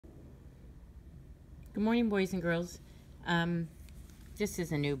Good morning, boys and girls. This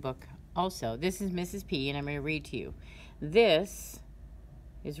is a new book also. This is Mrs. P, and I'm going to read to you. This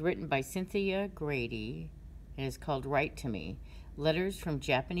is written by Cynthia Grady, and it's called Write to Me, Letters from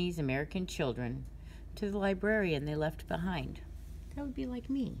Japanese American Children to the Librarian They Left Behind. That would be like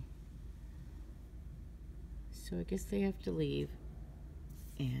me. So I guess they have to leave,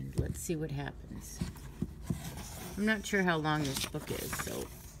 and let's see what happens. I'm not sure how long this book is, so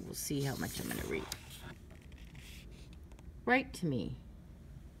we'll see how much I'm going to read. Write to Me.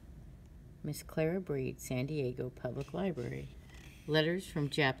 Miss Clara Breed, San Diego Public Library. Letters from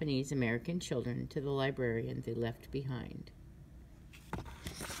Japanese American Children to the Librarian They Left Behind.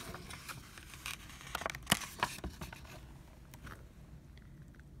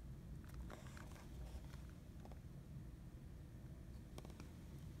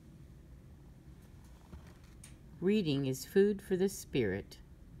 Reading is food for the spirit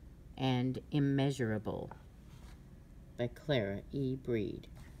and immeasurable, by Clara E. Breed.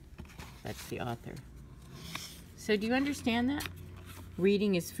 That's the author. So do you understand that?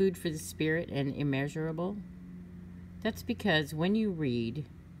 Reading is food for the spirit and immeasurable. That's because when you read,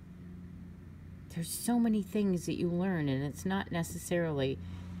 there's so many things that you learn, and it's not necessarily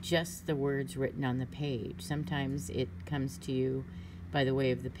just the words written on the page. Sometimes it comes to you by the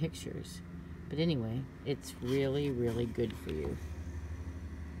way of the pictures. But anyway, it's really, really good for you.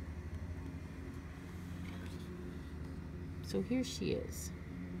 So here she is.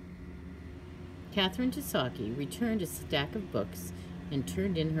 Catherine Tasaki returned a stack of books and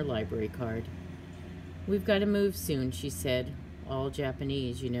turned in her library card. "We've got to move soon," she said. "All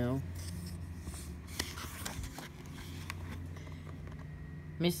Japanese, you know."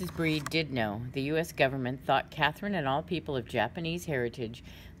 Mrs. Breed did know. The U.S. government thought Catherine and all people of Japanese heritage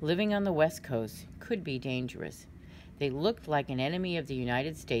living on the West Coast could be dangerous. They looked like an enemy of the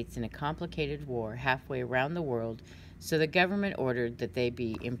United States in a complicated war halfway around the world, so the government ordered that they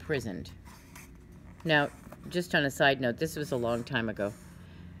be imprisoned. Now, just on a side note, this was a long time ago,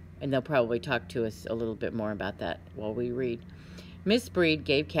 and they'll probably talk to us a little bit more about that while we read. Miss Breed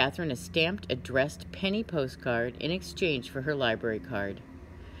gave Catherine a stamped, addressed penny postcard in exchange for her library card.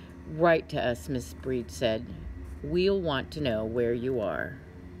 "Write to us," Miss Breed said. "We'll want to know where you are."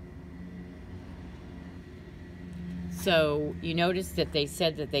 So you notice that they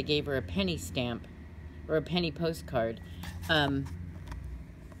said that they gave her a penny stamp or a penny postcard.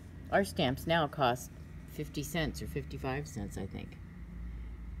 Our stamps now cost 50 cents or 55 cents, I think.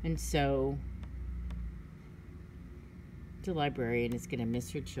 And so the librarian is going to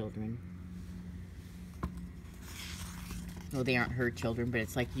miss her children. Well, they aren't her children, but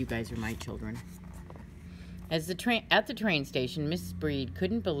it's like you guys are my children. At the train station, Miss Breed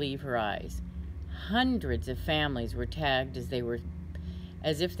couldn't believe her eyes. Hundreds of families were tagged as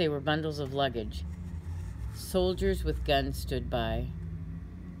if they were bundles of luggage. Soldiers with guns stood by.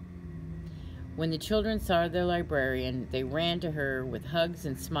 When the children saw their librarian, they ran to her with hugs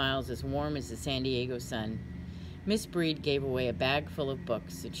and smiles as warm as the San Diego sun. Miss Breed gave away a bag full of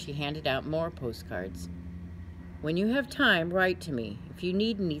books, and she handed out more postcards. "When you have time, write to me. If you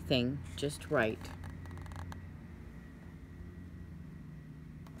need anything, just write."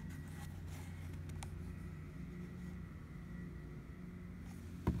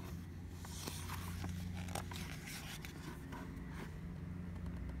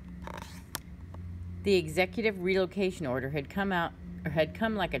 The executive relocation order had come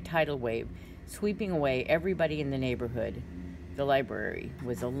like a tidal wave, sweeping away everybody in the neighborhood. The library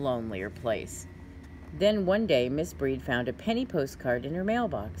was a lonelier place. Then one day, Miss Breed found a penny postcard in her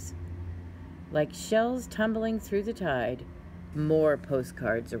mailbox. Like shells tumbling through the tide, more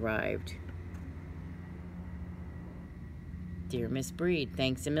postcards arrived. "Dear Miss Breed,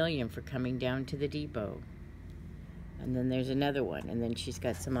 thanks a million for coming down to the depot." And then there's another one, and then she's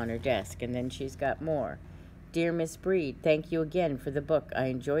got some on her desk, and then she's got more. "Dear Miss Breed, thank you again for the book. I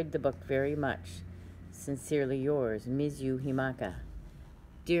enjoyed the book very much. Sincerely yours, Mizu Himaka."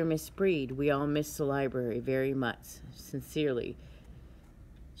 "Dear Miss Breed, we all miss the library very much. Sincerely,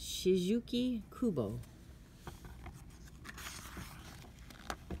 Shizuki Kubo."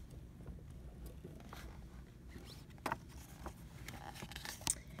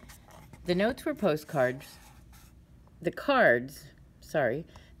 The notes were postcards. The cards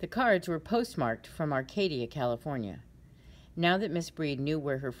were postmarked from Arcadia, California. Now that Miss Breed knew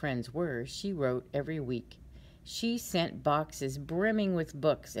where her friends were, she wrote every week. She sent boxes brimming with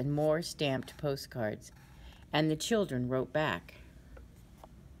books and more stamped postcards, and the children wrote back.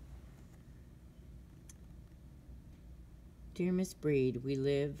 "Dear Miss Breed, we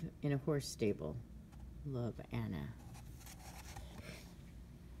live in a horse stable. Love, Anna."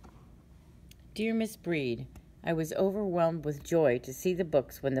 Dear Miss Breed, I was overwhelmed with joy to see the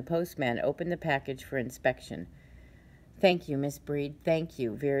books when the postman opened the package for inspection. Thank you, Miss Breed, thank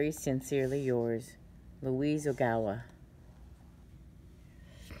you. Very sincerely yours, Louise Ogawa.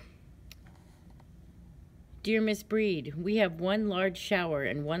 Dear Miss Breed, we have one large shower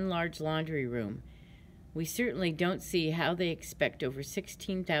and one large laundry room. We certainly don't see how they expect over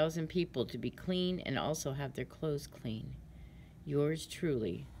 16,000 people to be clean and also have their clothes clean. Yours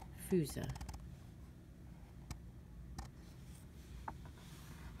truly, Fusa.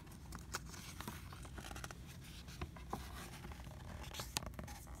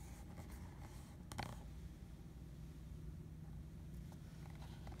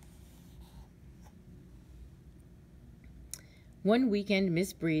 One weekend,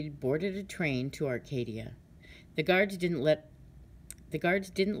 Miss Breed boarded a train to Arcadia. The guards didn't let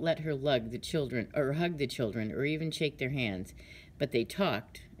her hug the children, or even shake their hands, but they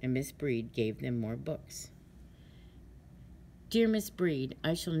talked, and Miss Breed gave them more books. Dear Miss Breed,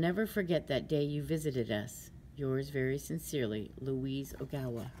 I shall never forget that day you visited us. Yours very sincerely, Louise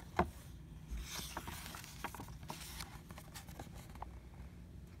Ogawa.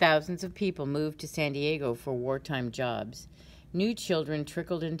 Thousands of people moved to San Diego for wartime jobs. New children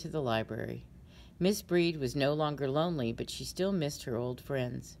trickled into the library. Miss Breed was no longer lonely, but she still missed her old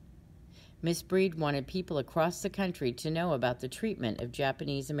friends. Miss Breed wanted people across the country to know about the treatment of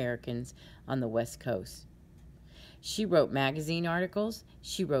Japanese Americans on the West Coast. She wrote magazine articles.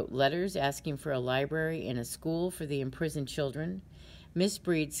 She wrote letters asking for a library and a school for the imprisoned children. Miss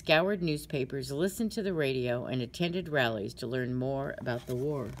Breed scoured newspapers, listened to the radio, and attended rallies to learn more about the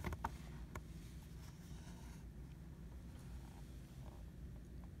war.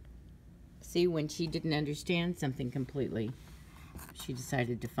 See, when she didn't understand something completely, she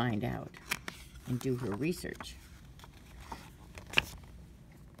decided to find out and do her research.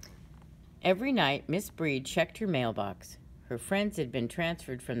 Every night, Miss Breed checked her mailbox. Her friends had been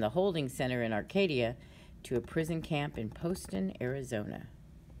transferred from the holding center in Arcadia to a prison camp in Poston, Arizona.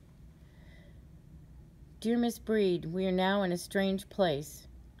 Dear Miss Breed, we are now in a strange place.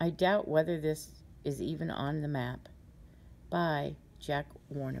 I doubt whether this is even on the map. Bye, Jack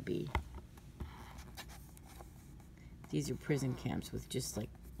Warnaby. These are prison camps with just like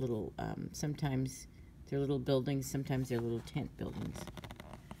little, sometimes they're little buildings, sometimes they're little tent buildings.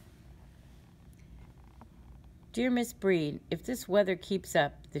 Dear Miss Breed, if this weather keeps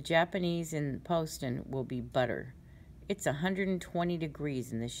up, the Japanese in Poston will be butter. It's 120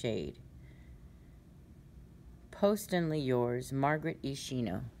 degrees in the shade. Postonly yours, Margaret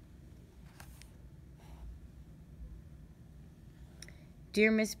Ishino.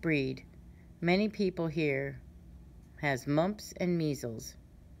 Dear Miss Breed, many people here has mumps and measles.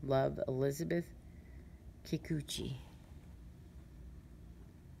 Love, Elizabeth Kikuchi.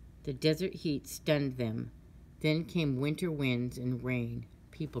 The desert heat stunned them. Then came winter winds and rain.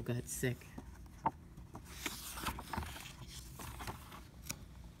 People got sick.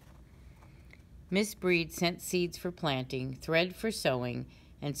 Miss Breed sent seeds for planting, thread for sewing,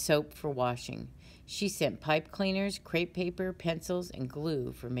 and soap for washing. She sent pipe cleaners, crepe paper, pencils, and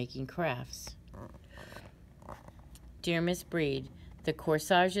glue for making crafts. Dear Miss Breed, the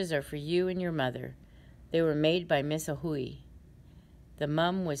corsages are for you and your mother. They were made by Miss Ahui. The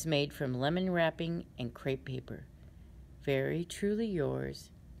mum was made from lemon wrapping and crepe paper. Very truly yours,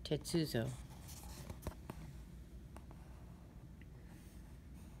 Tetsuzo.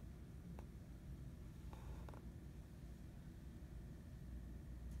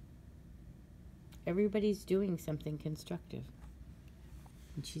 Everybody's doing something constructive.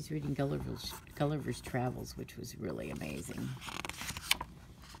 And she's reading Gulliver's Travels, which was really amazing.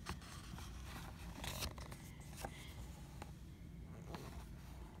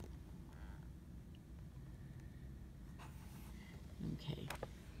 Okay.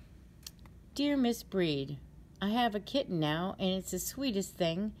 Dear Miss Breed, I have a kitten now, and it's the sweetest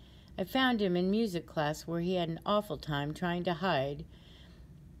thing. I found him in music class where he had an awful time trying to hide.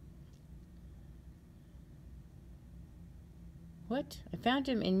 I found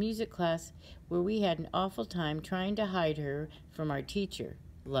him in music class where we had an awful time trying to hide her from our teacher.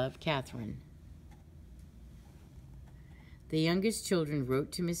 Love, Catherine. The youngest children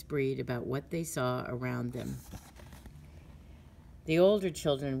wrote to Miss Breed about what they saw around them. The older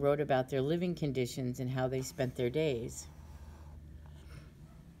children wrote about their living conditions and how they spent their days.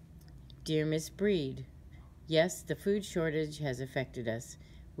 Dear Miss Breed, yes, the food shortage has affected us.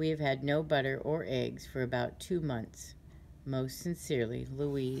 We have had no butter or eggs for about 2 months. Most sincerely,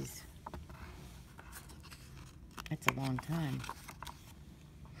 Louise. That's a long time.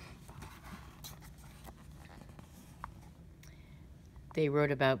 They wrote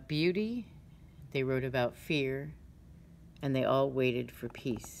about beauty They wrote about fear, and they all waited for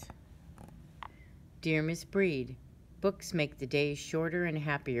peace. Dear Miss Breed, books make the days shorter and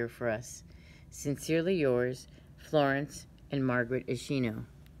happier for us. Sincerely yours, Florence and Margaret Ischino.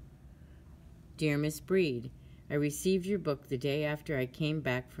 Dear Miss Breed, I received your book the day after I came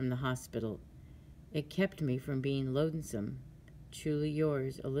back from the hospital. It kept me from being lonesome. Truly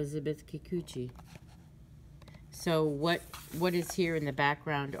yours, Elizabeth Kikuchi. So what is here in the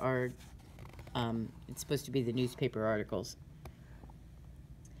background are, it's supposed to be the newspaper articles.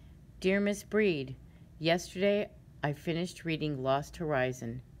 Dear Miss Breed, yesterday I finished reading Lost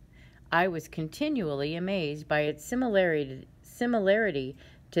Horizon. I was continually amazed by its similarity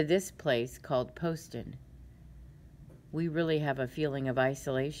to this place called Poston. We really have a feeling of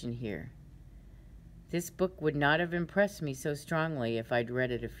isolation here. This book would not have impressed me so strongly if I'd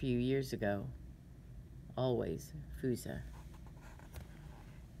read it a few years ago. Always, Fusa.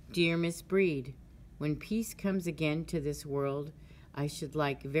 Dear Miss Breed, when peace comes again to this world, I should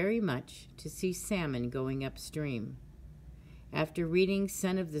like very much to see salmon going upstream. After reading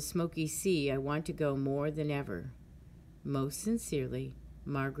Son of the Smoky Sea, I want to go more than ever. Most sincerely,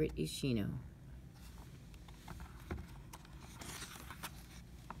 Margaret Ischino.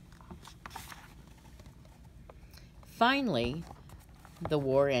 Finally, the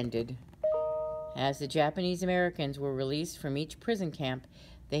war ended. As the Japanese Americans were released from each prison camp,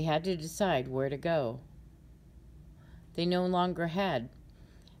 they had to decide where to go. They no longer had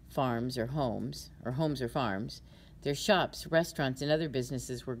farms or homes or farms. Their shops, restaurants, and other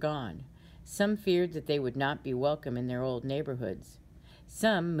businesses were gone. Some feared that they would not be welcome in their old neighborhoods.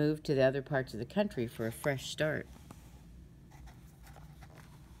 Some moved to the other parts of the country for a fresh start.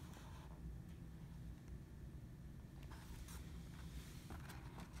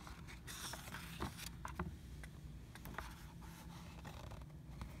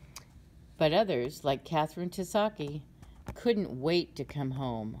 But others, like Catherine Tasaki, couldn't wait to come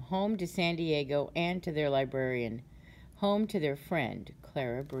home to San Diego and to their librarian, home to their friend,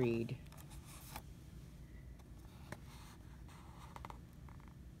 Clara Breed.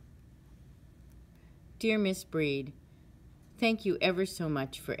 Dear Miss Breed, thank you ever so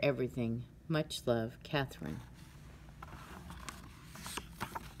much for everything. Much love, Catherine.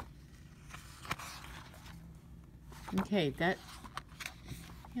 Okay,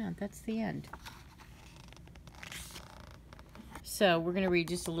 that's the end. So we're going to read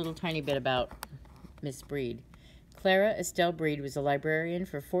just a little tiny bit about Miss Breed. Clara Estelle Breed was a librarian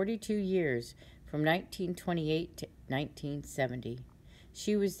for 42 years, from 1928 to 1970.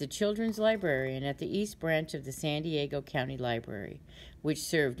 She was the children's librarian at the East Branch of the San Diego County Library, which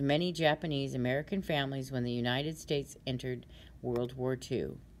served many Japanese American families when the United States entered World War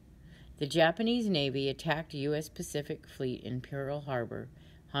II. The Japanese Navy attacked U.S. Pacific Fleet in Pearl Harbor,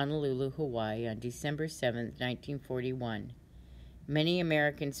 Honolulu, Hawaii, on December 7, 1941. Many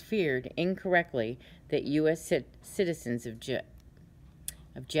Americans feared, incorrectly, that U.S. citizens of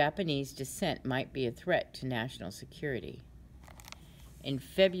Japanese descent might be a threat to national security. In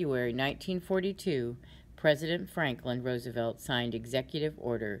February 1942, President Franklin Roosevelt signed Executive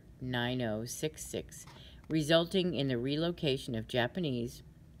Order 9066, resulting in the relocation of Japanese,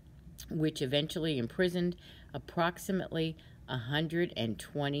 which eventually imprisoned approximately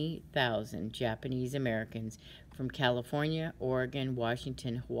 120,000 Japanese Americans from California, Oregon,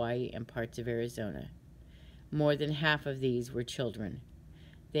 Washington, Hawaii, and parts of Arizona. More than half of these were children.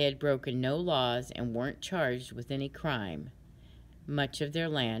 They had broken no laws and weren't charged with any crime. Much of their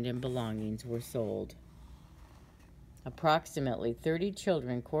land and belongings were sold. Approximately 30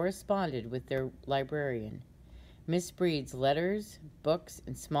 children corresponded with their librarian. Miss Breed's letters, books,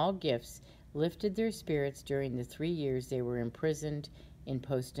 and small gifts lifted their spirits during the 3 years they were imprisoned in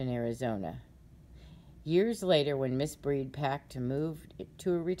Poston, Arizona. Years later, when Miss Breed packed to move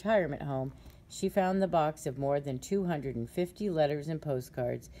to a retirement home, she found the box of more than 250 letters and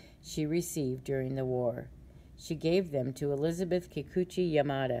postcards she received during the war. She gave them to Elizabeth Kikuchi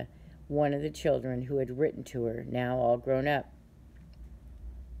Yamada, one of the children who had written to her, now all grown up.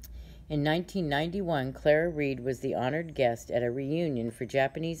 In 1991, Clara Reed was the honored guest at a reunion for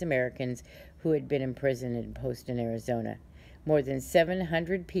Japanese Americans who had been imprisoned in Poston, Arizona. More than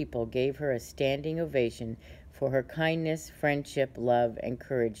 700 people gave her a standing ovation for her kindness, friendship, love, and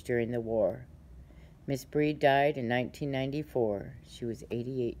courage during the war. Miss Breed died in 1994. She was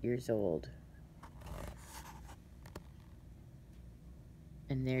 88 years old.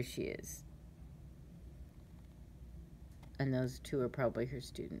 And there she is. And those two are probably her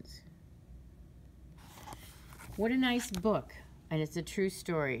students. What a nice book. And it's a true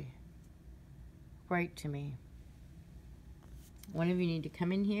story. Write to me. one of you need to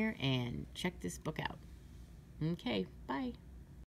come in here and check this book out. Okay, bye.